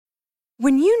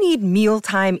When you need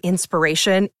mealtime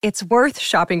inspiration, it's worth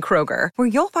shopping Kroger, where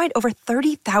you'll find over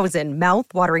 30,000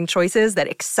 mouth-watering choices that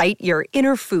excite your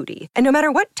inner foodie. And no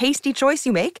matter what tasty choice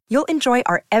you make, you'll enjoy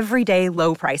our everyday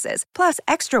low prices, plus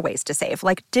extra ways to save,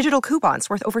 like digital coupons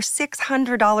worth over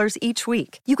 $600 each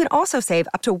week. You can also save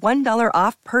up to $1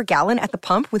 off per gallon at the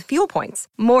pump with fuel points.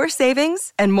 More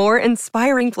savings and more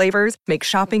inspiring flavors make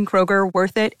shopping Kroger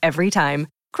worth it every time.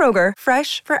 Kroger,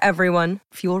 fresh for everyone.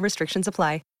 Fuel restrictions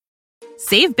apply.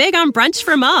 Save big on brunch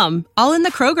for mom, all in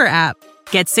the Kroger app.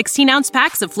 Get 16-ounce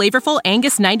packs of flavorful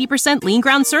Angus 90% lean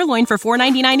ground sirloin for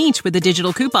 $4.99 each with a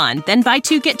digital coupon. Then buy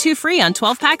 2, get 2 free on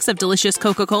 12 packs of delicious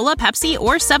Coca-Cola, Pepsi,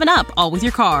 or 7-Up, all with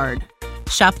your card.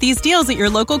 Shop these deals at your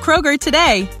local Kroger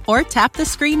today, or tap the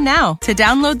screen now to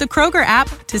download the Kroger app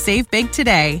to save big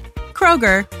today.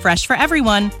 Kroger, fresh for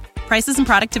everyone. Prices and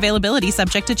product availability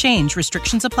subject to change.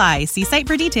 Restrictions apply. See site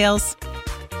for details.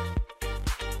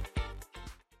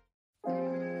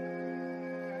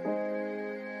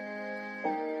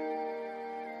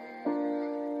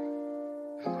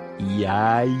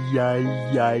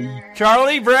 Yay.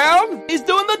 Charlie Brown? He's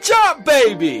doing the chop,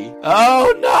 baby!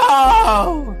 Oh,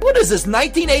 no! What is this,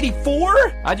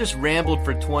 1984? I just rambled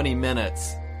for 20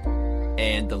 minutes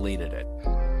and deleted it.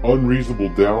 Unreasonable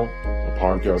Doubt, a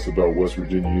podcast about West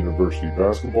Virginia University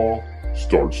basketball,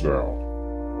 starts now.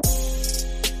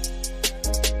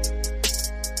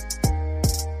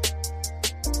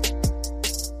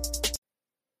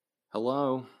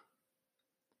 Hello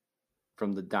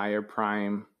from the Dyer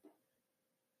Prime.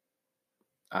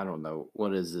 I don't know.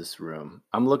 What is this room?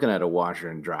 I'm looking at a washer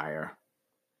and dryer.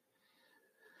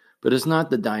 But it's not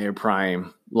the Dyer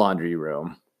Prime laundry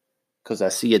room. Because I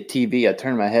see a TV. I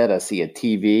turn my head. I see a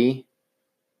TV.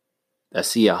 I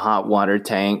see a hot water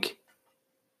tank.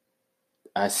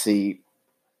 I see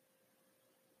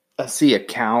a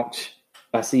couch.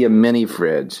 I see a mini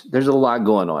fridge. There's a lot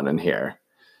going on in here.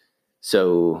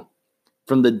 So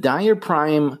from the Dyer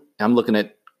Prime, I'm looking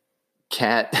at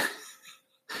cat.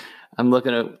 I'm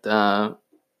looking at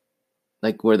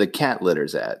like where the cat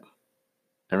litter's at.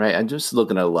 All right. I'm just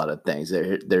looking at a lot of things.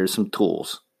 There's some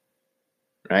tools.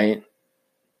 Right?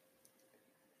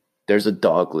 There's a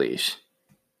dog leash.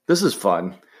 This is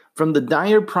fun. From the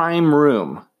Dyer Prime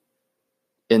room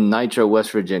in Nitro,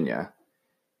 West Virginia.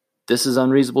 This is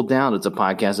Unreasonable Doubt. It's a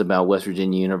podcast about West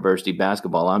Virginia University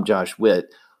basketball. I'm Josh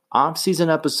Witt.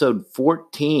 Offseason episode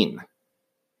 14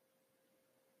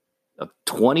 of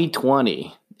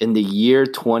 2020 in the year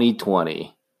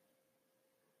 2020.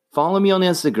 Follow me on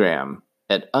Instagram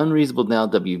at Unreasonable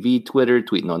Doubt WV, Twitter,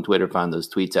 tweeting on Twitter. Find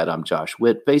those tweets at I'm Josh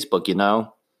Witt. Facebook,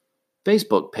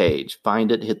 Facebook page.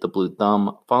 Find it, hit the blue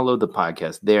thumb, follow the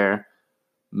podcast there.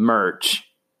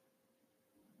 Merch,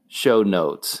 show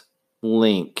notes,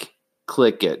 link,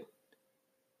 click it,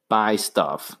 buy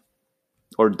stuff,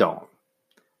 or don't.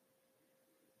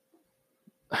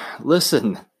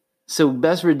 Listen, so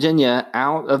West Virginia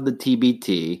out of the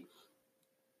TBT,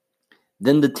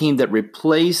 then the team that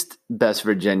replaced West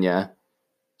Virginia,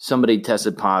 somebody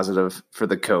tested positive for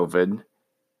the COVID.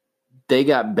 They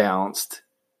got bounced.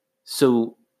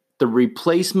 So the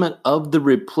replacement of the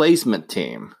replacement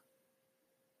team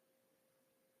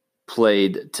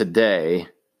played today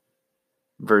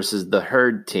versus the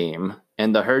Herd team.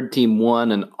 And the Herd team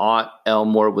won, and Ott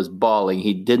Elmore was balling.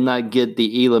 He did not get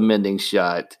the Elam ending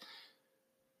shot.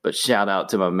 But shout out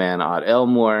to my man, Ott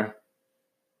Elmore.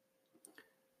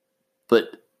 But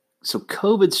so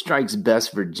COVID strikes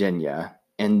West Virginia.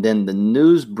 And then the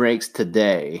news breaks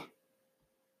today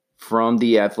from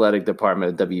the athletic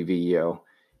department of WVU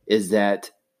is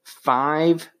that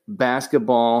 5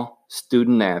 basketball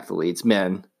student athletes,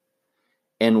 men,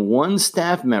 and 1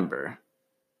 staff member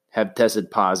have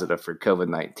tested positive for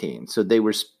COVID-19. So they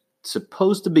were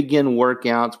supposed to begin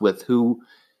workouts with who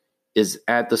is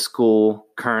at the school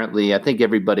currently. I think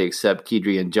everybody except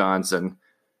Kedrian Johnson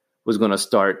was going to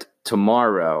start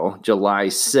tomorrow, July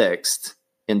 6th.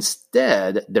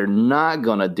 Instead, they're not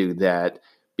going to do that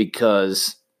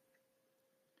because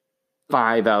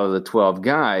 5 out of the 12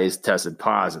 guys tested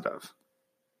positive.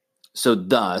 So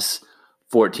thus,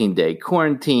 14-day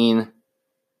quarantine.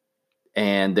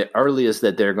 And the earliest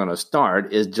that they're going to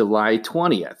start is July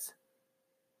 20th.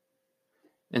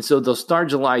 And so they'll start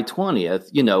July 20th,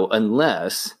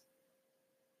 unless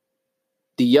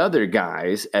the other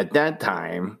guys at that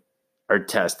time are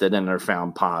tested and are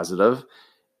found positive.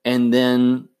 And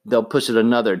then they'll push it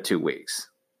another 2 weeks,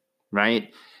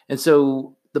 right? And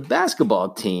so the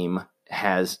basketball team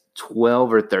has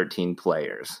 12 or 13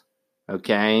 players,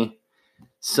 okay?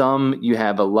 Some you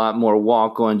have a lot more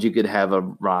walk-ons. You could have a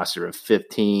roster of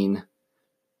 15,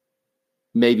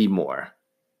 maybe more.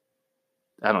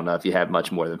 I don't know if you have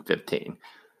much more than 15.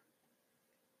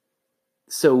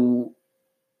 So,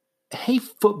 hey,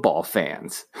 football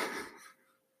fans.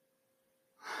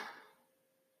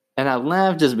 And I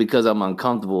laugh just because I'm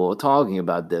uncomfortable talking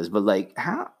about this, but like,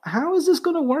 how is this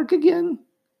going to work again?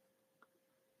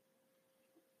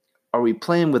 Are we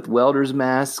playing with welders'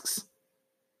 masks?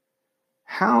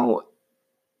 How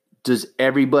does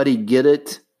everybody get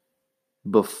it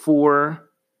before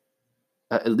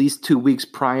at least 2 weeks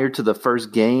prior to the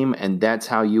first game, and that's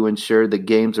how you ensure the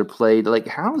games are played? Like,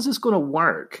 how is this going to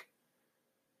work?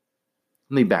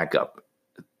 Let me back up.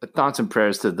 Thoughts and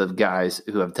prayers to the guys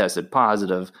who have tested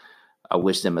positive. I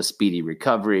wish them a speedy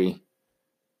recovery.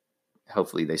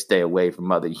 Hopefully they stay away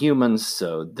from other humans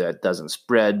so that doesn't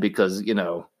spread, because, you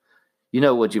know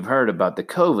what you've heard about the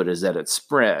COVID is that it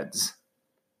spreads.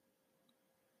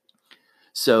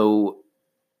 So,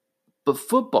 but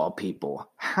football people,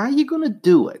 how are you going to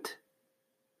do it?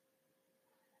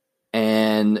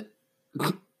 And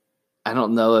I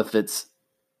don't know if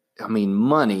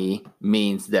money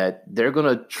means that they're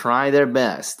going to try their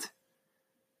best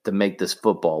to make this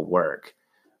football work.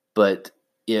 But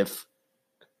if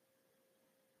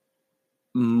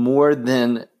more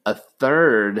than a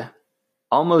third,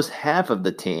 almost half of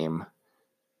the team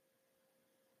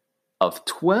of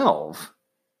 12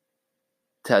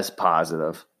 test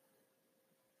positive,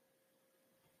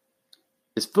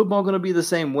 is football going to be the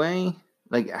same way?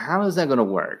 Like, how is that going to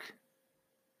work?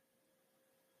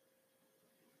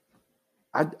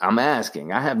 I'm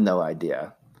asking. I have no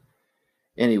idea.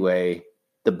 Anyway,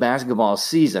 the basketball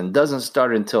season doesn't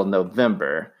start until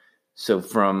November. So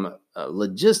from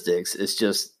logistics, it's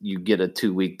just you get a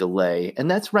 2-week delay.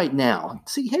 And that's right now.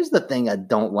 See, here's the thing I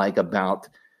don't like about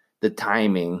the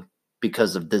timing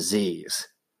because of disease,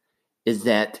 is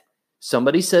that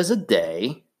somebody says a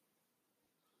day,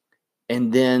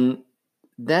 and then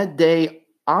that day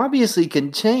obviously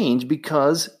can change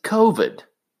because COVID.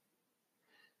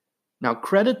 Now,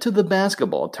 credit to the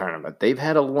basketball tournament. They've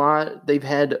had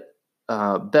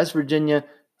West Virginia,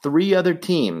 3 other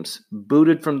teams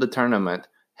booted from the tournament,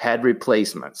 had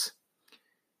replacements.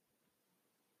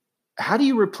 How do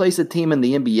you replace a team in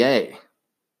the NBA?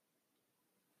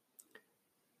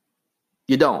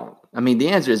 You don't. I mean, the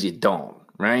answer is you don't,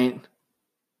 right?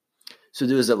 So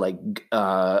is it like,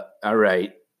 all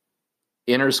right,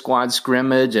 inter-squad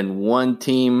scrimmage and one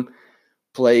team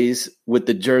plays with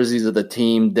the jerseys of the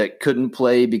team that couldn't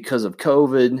play because of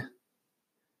COVID?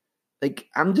 Like,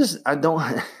 I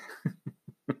don't,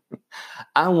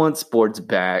 I want sports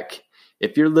back.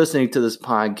 If you're listening to this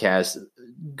podcast,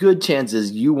 good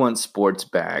chances you want sports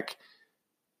back.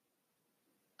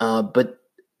 But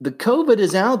the COVID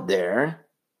is out there.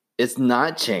 It's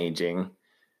not changing.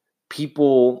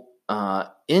 People,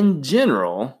 in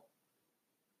general,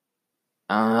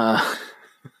 how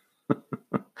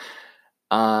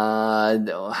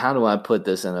do I put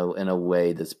this in a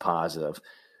way that's positive?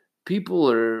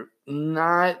 People are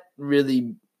not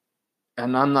really,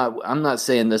 and I'm not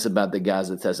saying this about the guys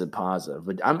that tested positive,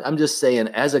 but I'm just saying,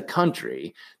 as a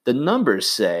country, the numbers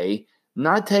say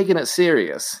not taking it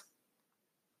serious.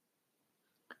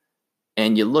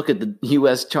 And you look at the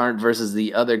U.S. chart versus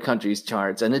the other countries'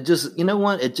 charts, and it just, you know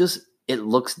what? It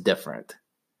looks different.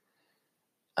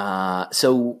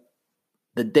 So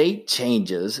the date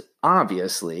changes,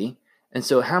 obviously. And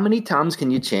so how many times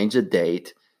can you change a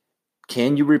date?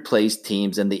 Can you replace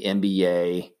teams in the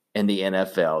NBA and the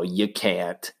NFL? You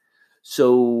can't.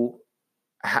 So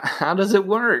how does it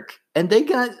work? And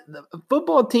the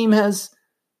football team has,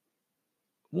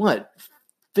 what,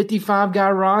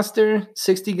 55-guy roster,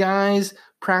 60 guys,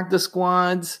 practice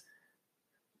squads,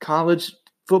 college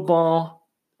football,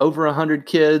 over 100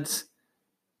 kids.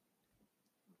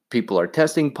 People are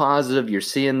testing positive. You're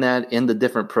seeing that in the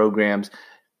different programs.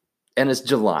 And it's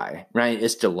July, right?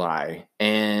 It's July.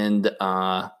 And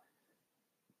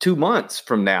 2 months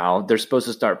from now, they're supposed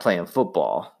to start playing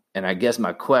football. And I guess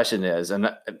my question is,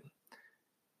 and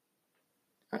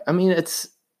I mean,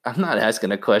 I'm not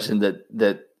asking a question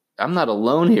that I'm not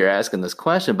alone here asking this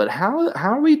question, but how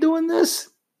are we doing this?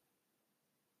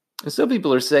 And some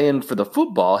people are saying for the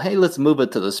football, hey, let's move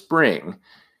it to the spring.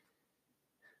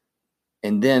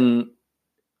 And then,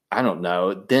 I don't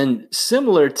know, then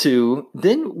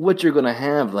what you're going to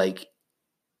have, like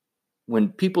when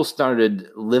people started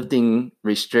lifting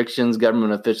restrictions,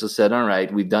 government officials said, all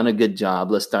right, we've done a good job.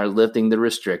 Let's start lifting the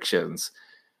restrictions.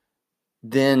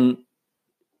 Then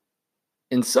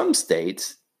in some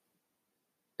states,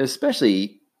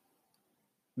 especially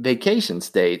vacation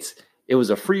states, it was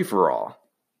a free-for-all.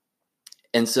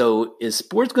 And so is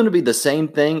sports going to be the same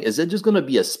thing? Is it just going to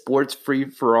be a sports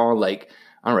free-for-all? Like,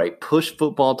 all right, push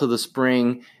football to the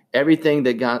spring. Everything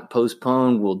that got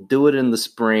postponed, we'll do it in the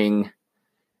spring.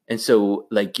 And so,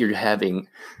 like, you're having,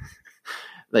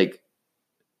 like,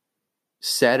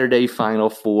 Saturday Final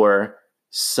Four,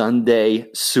 Sunday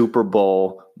Super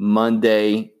Bowl,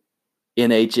 Monday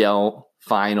NHL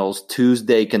Finals,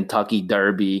 Tuesday Kentucky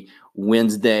Derby,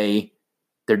 Wednesday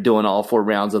they're doing all 4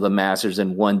 rounds of the Masters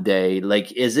in one day.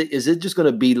 Like, is it just going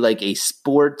to be like a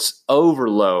sports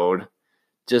overload?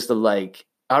 Just to like,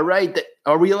 all right,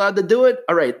 are we allowed to do it?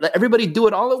 All right, let everybody do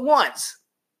it all at once.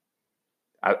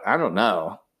 I don't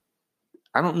know.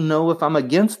 I don't know if I'm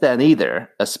against that either.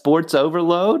 A sports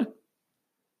overload?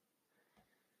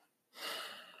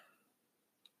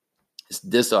 It's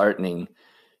disheartening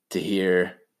to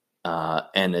hear,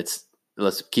 and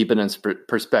let's keep it in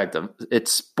perspective.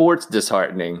 It's sports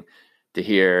disheartening to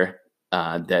hear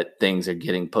that things are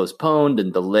getting postponed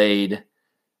and delayed.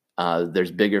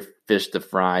 There's bigger fish to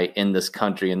fry in this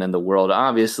country and in the world.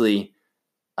 Obviously,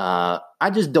 I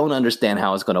just don't understand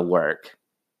how it's going to work.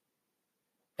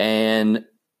 And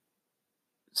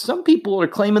some people are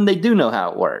claiming they do know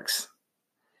how it works.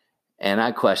 And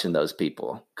I question those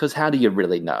people, because how do you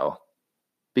really know?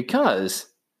 Because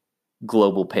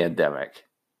global pandemic.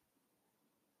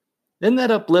 Isn't that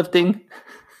uplifting?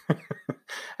 I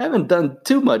haven't done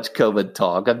too much COVID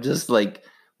talk. I'm just like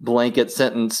blanket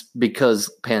sentence because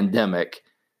pandemic.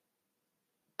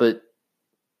 But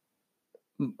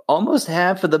almost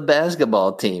half of the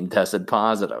basketball team tested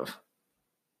positive.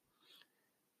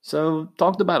 So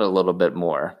talked about it a little bit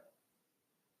more.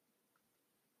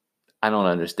 I don't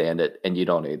understand it, and you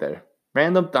don't either.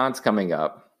 Random thoughts coming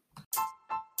up.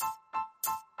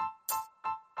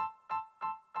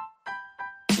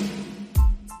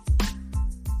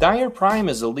 Dyer Prime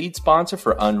is the lead sponsor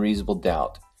for Unreasonable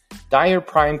Doubt. Dyer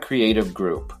Prime Creative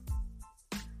Group.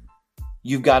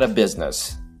 You've got a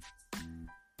business.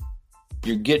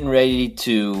 You're getting ready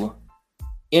to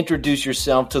introduce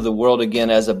yourself to the world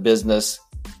again as a business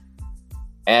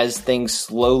as things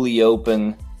slowly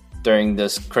open during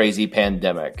this crazy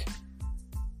pandemic.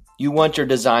 You want your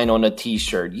design on a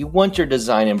t-shirt. You want your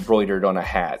design embroidered on a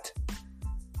hat.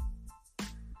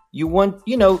 You want,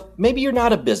 maybe you're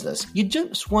not a business. You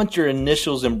just want your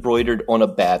initials embroidered on a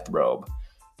bathrobe.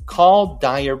 Call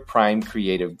Dyer Prime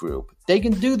Creative Group. They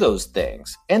can do those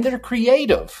things, and they're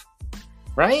creative,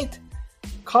 right?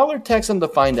 Call or text them to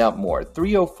find out more.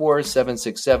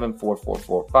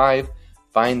 304-767-4445.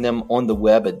 Find them on the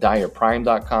web at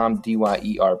dyerprime.com,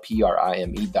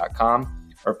 dyerprime.com,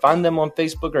 or find them on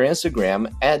Facebook or Instagram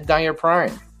at Dyer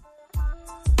Prime.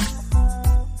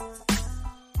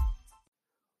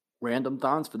 Random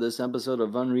thoughts for this episode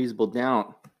of Unreasonable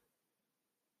Doubt.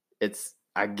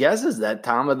 I guess it's that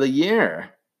time of the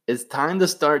year. It's time to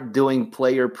start doing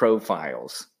player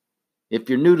profiles. If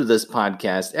you're new to this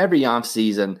podcast, every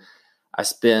offseason I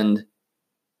spend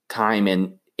time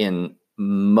in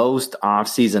most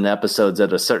off-season episodes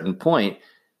at a certain point,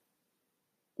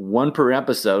 one per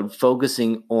episode,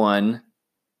 focusing on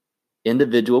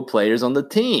individual players on the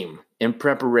team in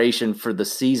preparation for the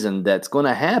season that's going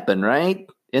to happen, right?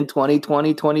 In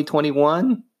 2020,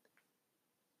 2021.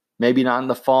 Maybe not in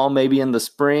the fall, maybe in the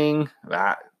spring.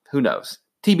 Who knows?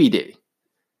 TBD.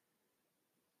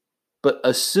 But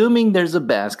assuming there's a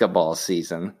basketball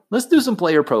season, let's do some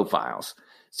player profiles.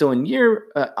 So in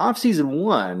off-season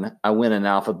 1, I went in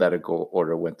alphabetical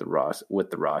order with the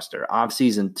roster.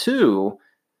 Off-season 2,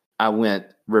 I went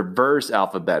reverse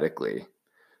alphabetically.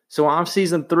 So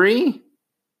off-season 3,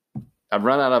 I've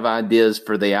run out of ideas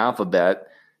for the alphabet.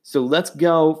 So let's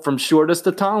go from shortest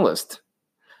to tallest.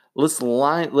 Let's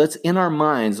in our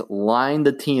minds line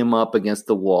the team up against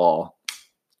the wall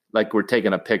like we're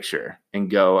taking a picture and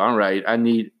go, all right, I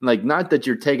need, like, not that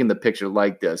you're taking the picture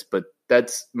like this, but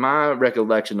that's my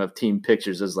recollection of team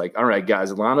pictures is like, all right,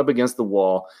 guys, line up against the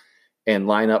wall and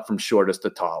line up from shortest to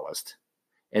tallest.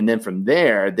 And then from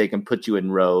there, they can put you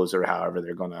in rows or however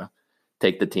they're going to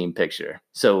take the team picture.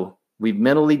 So we've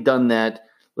mentally done that.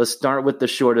 Let's start with the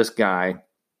shortest guy.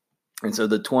 And so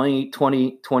the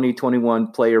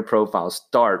 2020-2021 player profiles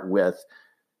start with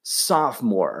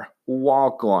sophomore,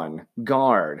 walk-on,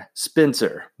 guard,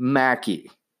 Spencer Mackey.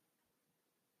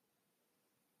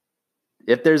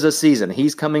 If there's a season,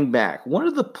 he's coming back. One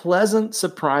of the pleasant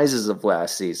surprises of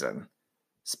last season,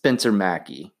 Spencer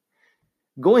Mackey.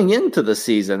 Going into the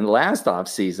season, last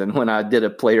offseason, when I did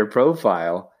a player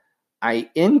profile,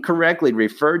 I incorrectly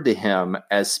referred to him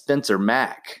as Spencer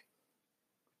Mack.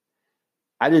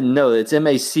 I didn't know it's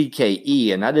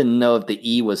M-A-C-K-E, and I didn't know if the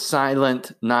E was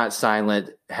silent, not silent.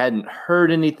 Hadn't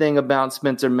heard anything about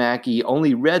Spencer Mackey,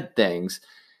 only read things.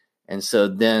 And so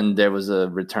then there was a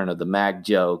Return of the Mac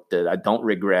joke that I don't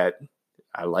regret.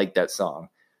 I like that song.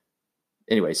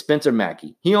 Anyway, Spencer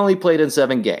Mackey, he only played in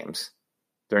 7 games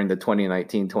during the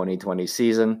 2019-2020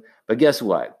 season. But guess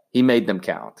what? He made them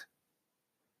count.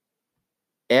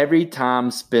 Every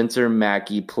time Spencer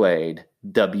Mackey played,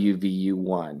 WVU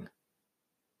won.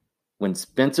 When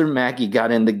Spencer Mackey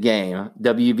got in the game,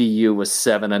 WVU was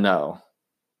 7-0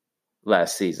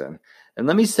 last season. And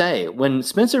let me say, when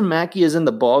Spencer Mackey is in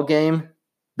the ball game,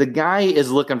 the guy is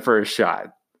looking for a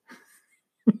shot.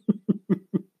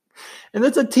 And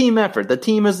it's a team effort. The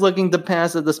team is looking to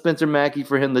pass it to Spencer Mackey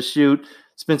for him to shoot.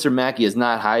 Spencer Mackey is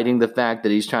not hiding the fact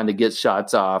that he's trying to get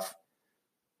shots off.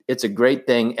 It's a great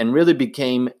thing and really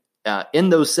became, in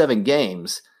those 7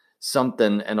 games,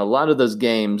 something. And a lot of those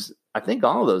games, I think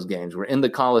all of those games were in the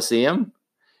Coliseum.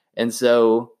 And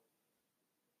so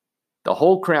the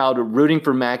whole crowd rooting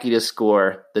for Mackey to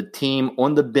score, the team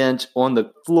on the bench, on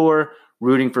the floor,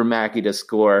 rooting for Mackey to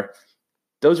score.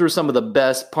 Those were some of the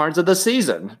best parts of the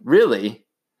season, really.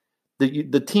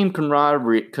 The team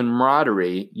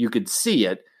camaraderie, you could see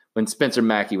it when Spencer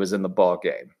Mackey was in the ball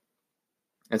game.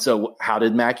 And so how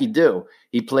did Mackey do?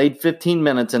 He played 15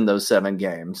 minutes in those 7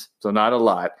 games, so not a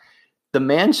lot. The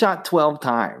man shot 12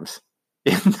 times.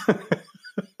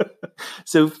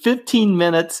 So 15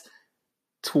 minutes,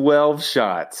 12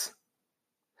 shots.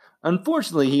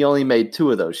 Unfortunately, he only made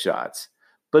 2 of those shots.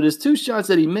 But his 2 shots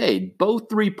that he made, both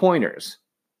 3-pointers.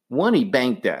 One he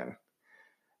banked in.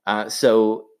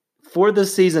 So for the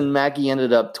season, Mackey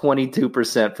ended up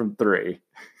 22% from 3.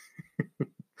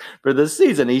 For the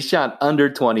season, he shot under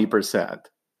 20%.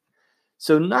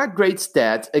 So not great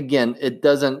stats. Again,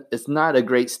 it's not a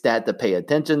great stat to pay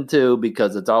attention to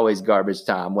because it's always garbage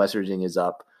time. West Virginia's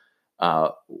up,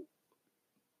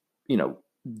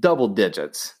 double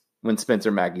digits when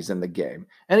Spencer Mackey's in the game.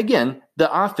 And again,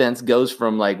 the offense goes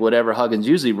from like whatever Huggins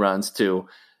usually runs to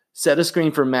set a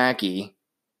screen for Mackey.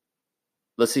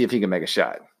 Let's see if he can make a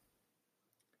shot.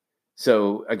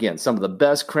 So again, some of the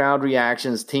best crowd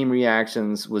reactions, team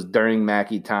reactions was during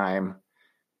Mackey time.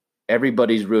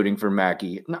 Everybody's rooting for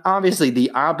Mackey. Now, obviously,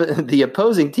 the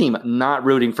opposing team not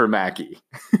rooting for Mackey.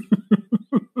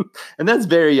 And that's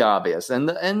very obvious.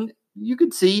 And you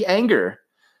could see anger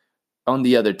on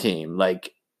the other team.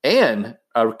 And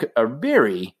a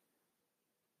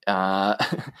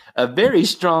very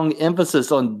strong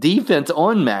emphasis on defense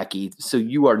on Mackey. So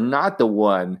you are not the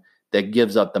one that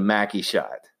gives up the Mackey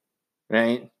shot.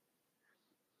 Right?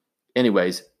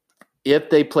 Anyways, if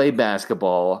they play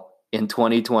basketball in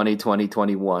 2020,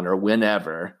 2021, or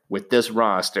whenever with this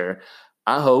roster,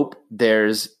 I hope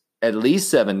there's at least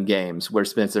 7 games where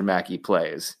Spencer Mackey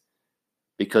plays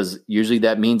because usually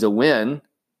that means a win.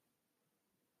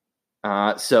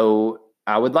 So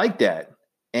I would like that.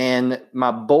 And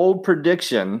my bold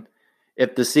prediction,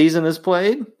 if the season is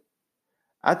played,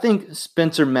 I think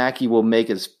Spencer Mackey will make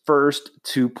his first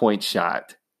 2-point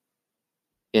shot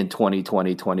in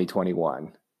 2020,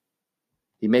 2021.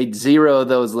 He made 0 of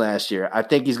those last year. I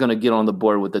think he's going to get on the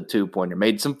board with a 2-pointer.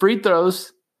 Made some free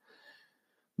throws.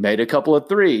 Made a couple of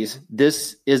threes.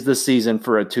 This is the season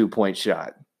for a 2-point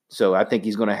shot. So I think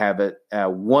he's going to have it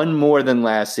 1 more than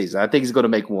last season. I think he's going to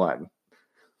make 1.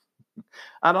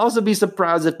 I'd also be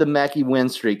surprised if the Mackey win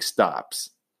streak stops.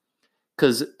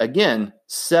 Because, again,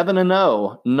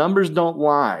 7-0, numbers don't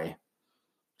lie.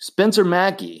 Spencer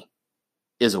Mackey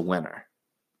is a winner.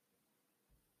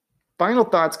 Final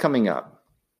thoughts coming up.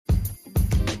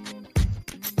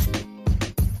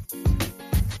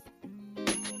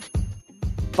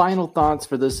 Final thoughts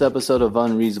for this episode of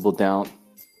Unreasonable Doubt.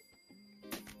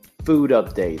 Food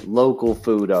update, local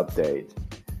food update.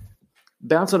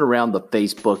 Bouncing around the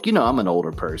Facebook. You know, I'm an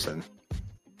older person,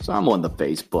 so I'm on the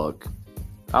Facebook.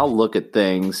 I'll look at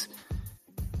things.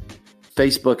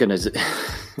 Facebook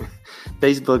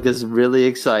is really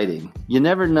exciting. You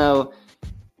never know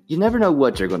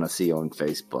what you're going to see on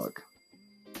Facebook.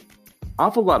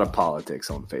 Awful lot of politics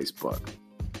on Facebook.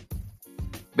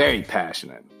 Very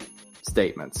passionate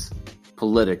statements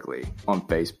politically on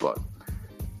Facebook.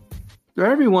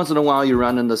 Every once in a while you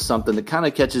run into something that kind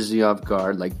of catches you off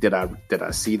guard. Like, did I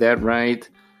see that right?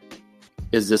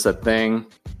 Is this a thing?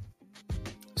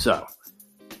 So,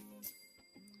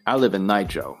 I live in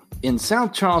Nitro. In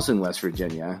South Charleston, West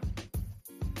Virginia,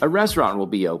 a restaurant will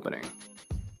be opening.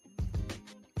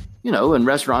 You know, and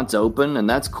restaurants open, and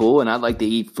that's cool, and I like to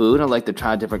eat food. I like to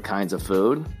try different kinds of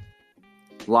food.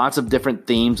 Lots of different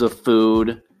themes of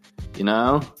food, you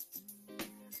know.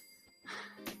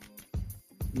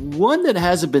 One that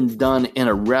hasn't been done in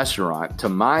a restaurant, to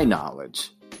my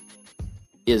knowledge,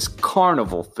 is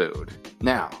carnival food.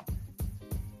 Now,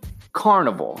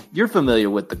 Carnival. You're familiar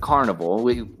with the carnival.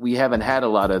 We haven't had a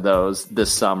lot of those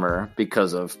this summer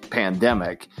because of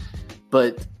pandemic,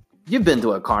 but you've been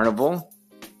to a carnival.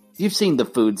 You've seen the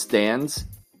food stands.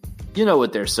 You know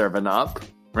what they're serving up,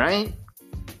 right?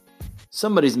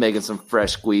 Somebody's making some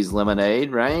fresh squeezed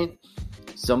lemonade, right?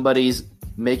 Somebody's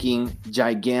making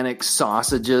gigantic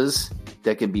sausages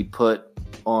that can be put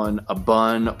on a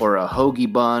bun or a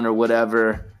hoagie bun or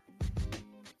whatever.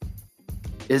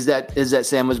 Is that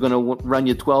sandwich going to run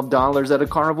you $12 at a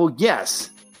carnival? Yes.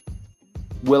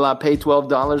 Will I pay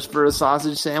 $12 for a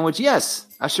sausage sandwich? Yes,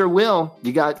 I sure will.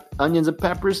 You got onions and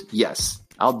peppers? Yes,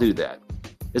 I'll do that.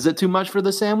 Is it too much for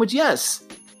the sandwich? Yes.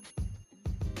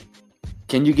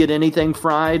 Can you get anything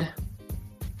fried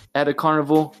at a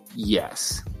carnival?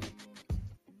 Yes.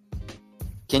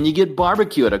 Can you get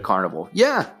barbecue at a carnival?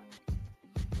 Yeah.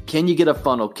 Can you get a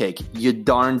funnel cake? You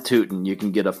darn tootin' you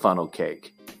can get a funnel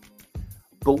cake.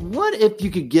 But what if you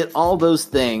could get all those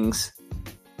things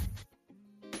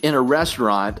in a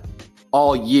restaurant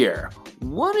all year?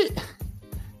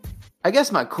 I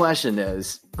guess my question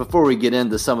is, before we get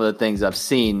into some of the things I've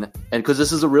seen, and because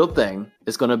this is a real thing,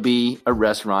 it's going to be a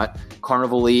restaurant.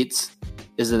 Carnival Eats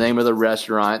is the name of the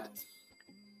restaurant.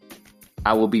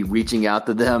 I will be reaching out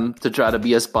to them to try to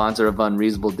be a sponsor of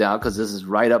Unreasonable Doubt because this is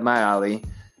right up my alley.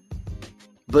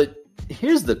 But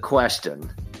here's the question.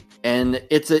 And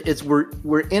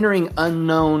we're entering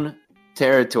unknown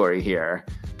territory here.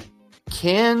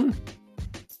 Can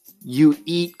you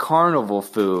eat carnival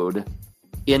food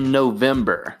in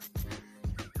November?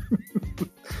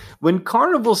 When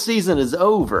carnival season is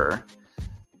over,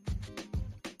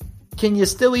 can you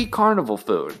still eat carnival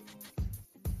food?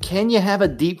 Can you have a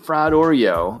deep fried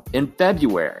Oreo in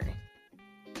February?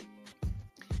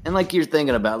 And like you're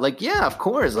thinking about, like, yeah, of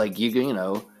course, like you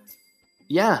know,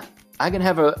 yeah. I can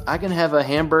have a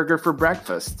hamburger for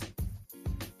breakfast.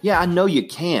 Yeah, I know you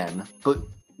can, but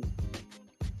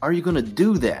are you going to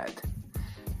do that?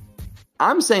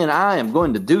 I'm saying I am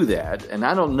going to do that, and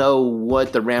I don't know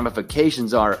what the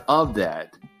ramifications are of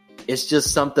that. It's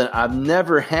just something I've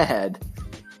never had.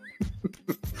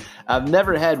 I've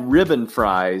never had ribbon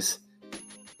fries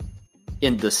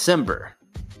in December.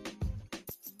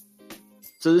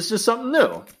 So this is something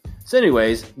new. So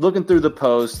anyways, looking through the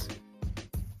post,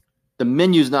 the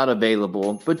menu's not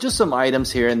available, but just some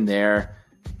items here and there.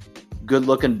 Good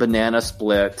looking banana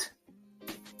split.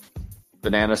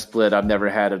 Banana split I've never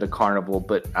had at a carnival,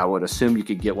 but I would assume you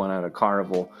could get one at a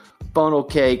carnival. Funnel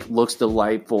cake looks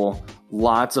delightful.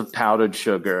 Lots of powdered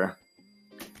sugar.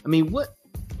 I mean, what?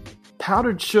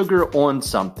 Powdered sugar on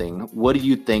something, what do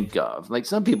you think of? Like,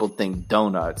 some people think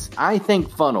donuts. I think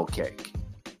funnel cake.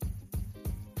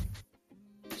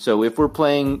 So if we're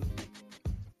playing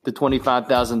the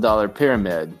 $25,000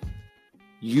 pyramid,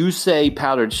 you say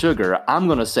powdered sugar, I'm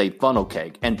going to say funnel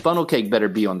cake. And funnel cake better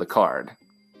be on the card.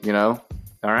 You know?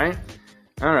 All right?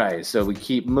 All right, so we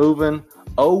keep moving.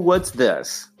 Oh, what's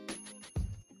this?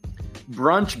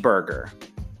 Brunch burger.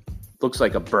 Looks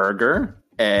like a burger,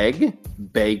 egg,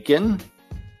 bacon,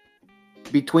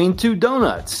 between two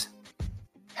donuts.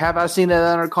 Have I seen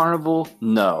that at a carnival?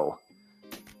 No.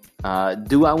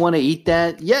 Do I want to eat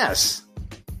that? Yes.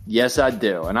 Yes, I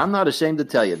do. And I'm not ashamed to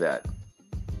tell you that.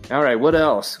 All right, what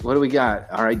else? What do we got?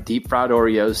 All right, deep fried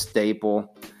Oreos,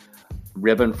 staple.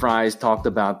 Ribbon fries, talked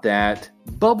about that.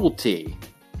 Bubble tea.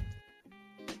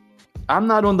 I'm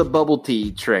not on the bubble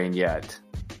tea train yet.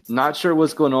 Not sure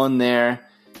what's going on there.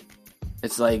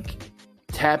 It's like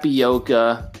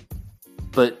tapioca,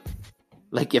 but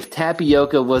like if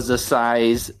tapioca was the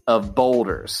size of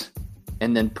boulders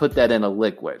and then put that in a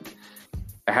liquid.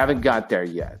 I haven't got there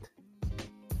yet.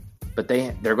 But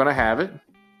they're going to have it.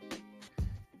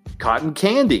 Cotton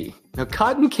candy. Now,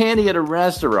 cotton candy at a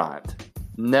restaurant.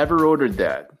 Never ordered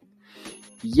that.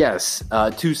 Yes,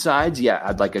 two sides. Yeah,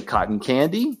 I'd like a cotton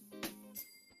candy.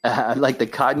 I'd like the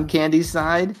cotton candy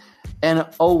side. And,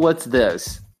 oh, what's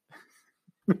this?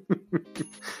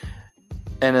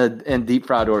 and deep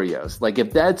fried Oreos. Like,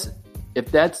 if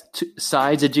that's two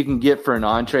sides that you can get for an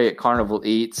entree at Carnival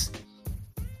Eats,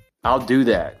 I'll do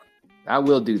that. I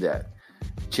will do that.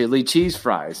 Chili cheese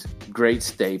fries, great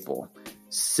staple.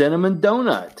 Cinnamon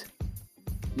donut.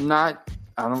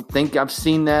 I don't think I've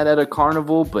seen that at a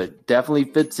carnival, but definitely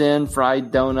fits in.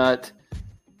 Fried donut.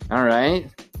 All right.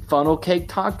 Funnel cake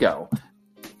taco.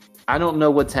 I don't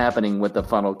know what's happening with the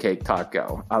funnel cake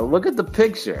taco. I look at the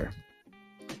picture.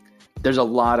 There's a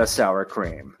lot of sour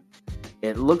cream.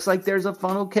 It looks like there's a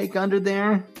funnel cake under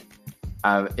there.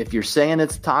 If you're saying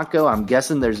it's taco, I'm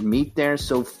guessing there's meat there.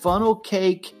 So funnel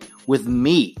cake with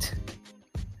meat.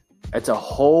 It's a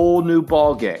whole new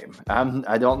ball game.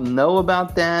 I don't know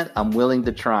about that. I'm willing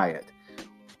to try it.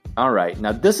 All right.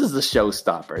 Now, this is the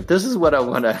showstopper. This is what I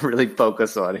want to really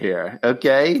focus on here.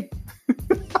 Okay?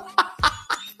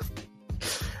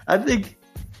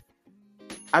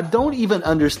 I don't even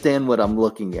understand what I'm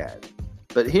looking at.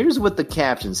 But here's what the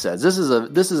caption says. This is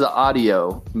an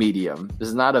audio medium. This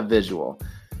is not a visual.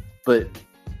 But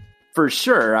for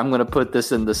sure, I'm going to put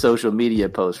this in the social media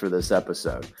post for this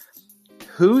episode.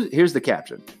 Here's the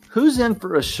caption. Who's in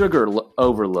for a sugar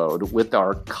overload with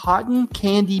our cotton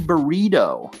candy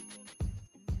burrito?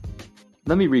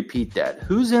 Let me repeat that.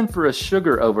 Who's in for a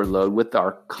sugar overload with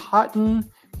our cotton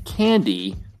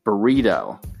candy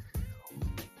burrito?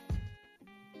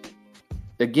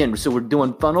 Again, so we're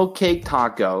doing funnel cake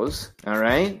tacos, all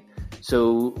right?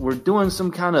 So we're doing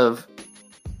some kind of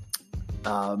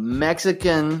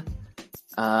Mexican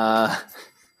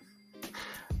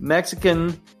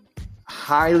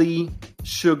highly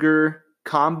sugar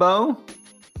combo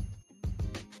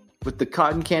with the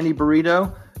cotton candy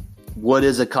burrito. What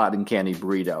is a cotton candy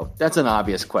burrito? That's an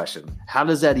obvious question. How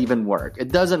does that even work?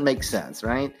 It doesn't make sense,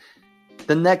 right?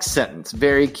 The next sentence,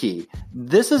 very key.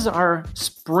 This is our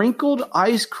sprinkled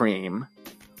ice cream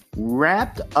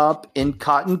wrapped up in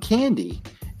cotton candy.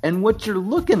 And what you're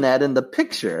looking at in the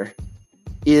picture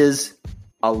is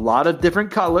a lot of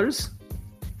different colors.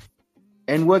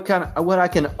 And what I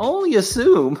can only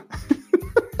assume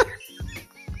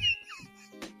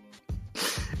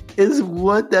is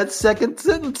what that second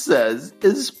sentence says,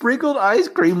 is sprinkled ice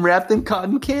cream wrapped in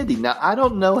cotton candy. Now, I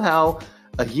don't know how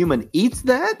a human eats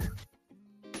that.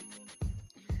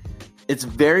 It's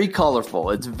very colorful.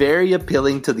 It's very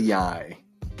appealing to the eye.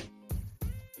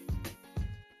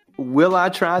 Will I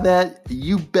try that?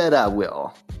 You bet I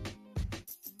will.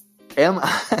 Am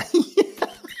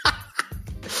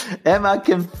I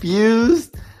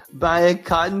confused by a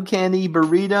cotton candy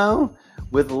burrito?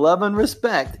 With love and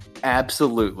respect,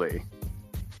 absolutely.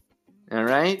 All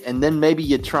right? And then maybe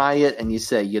you try it and you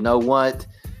say, you know what?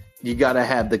 You got to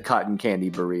have the cotton candy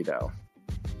burrito.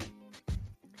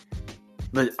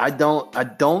 But I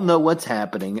don't know what's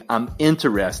happening. I'm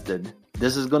interested.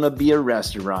 This is going to be a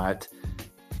restaurant.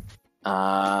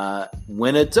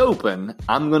 When it's open,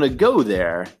 I'm going to go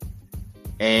there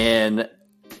and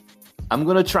I'm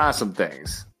going to try some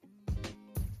things.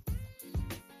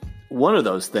 One of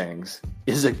those things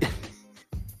is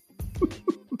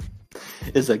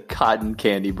a cotton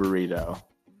candy burrito.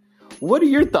 What are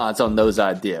your thoughts on those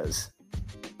ideas?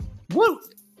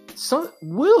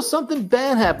 Will something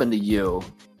bad happen to you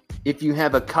if you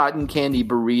have a cotton candy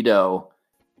burrito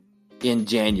in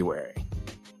January?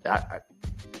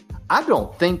 I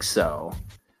don't think so.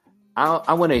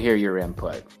 I want to hear your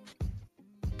input.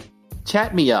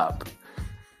 Chat me up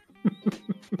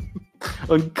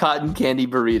on cotton candy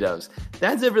burritos.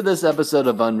 That's it for this episode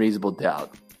of Unreasonable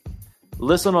Doubt.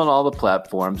 Listen on all the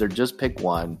platforms or just pick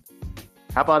one.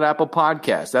 How about Apple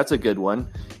Podcasts? That's a good one.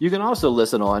 You can also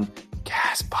listen on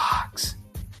CastBox.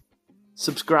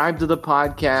 Subscribe to the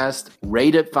podcast,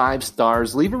 rate it 5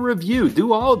 stars, leave a review,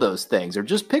 do all those things, or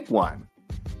just pick one.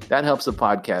 That helps the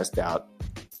podcast out.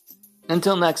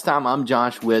 Until next time, I'm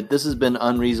Josh Witt. This has been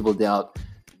Unreasonable Doubt.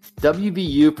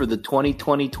 WVU for the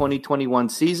 2020-2021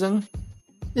 season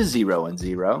is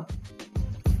 0-0.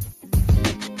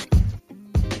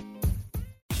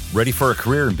 Ready for a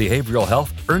career in behavioral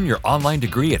health? Earn your online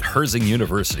degree at Herzing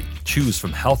University. Choose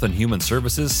from health and human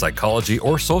services, psychology,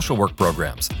 or social work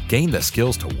programs. Gain the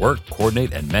skills to work,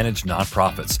 coordinate, and manage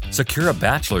nonprofits. Secure a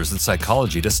bachelor's in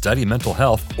psychology to study mental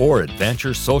health, or advance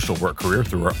your social work career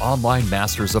through our online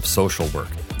Masters of Social Work.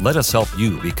 Let us help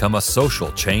you become a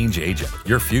social change agent.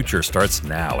 Your future starts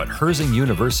now at Herzing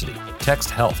University. Text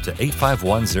HEALTH to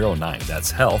 85109.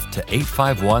 That's HEALTH to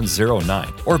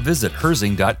 85109. Or visit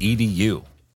herzing.edu.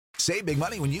 Save big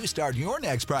money when you start your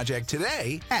next project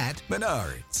today at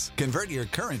Menards. Convert your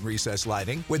current recessed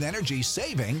lighting with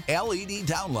energy-saving LED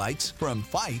downlights from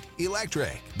Fight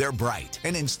Electric. They're bright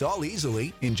and install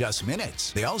easily in just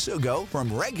minutes. They also go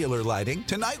from regular lighting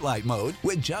to nightlight mode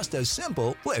with just a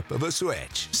simple flip of a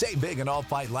switch. Save big on all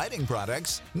Fight lighting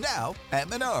products now at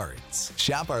Menards.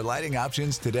 Shop our lighting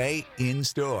options today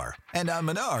in-store and on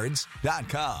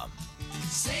Menards.com.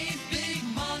 Save big.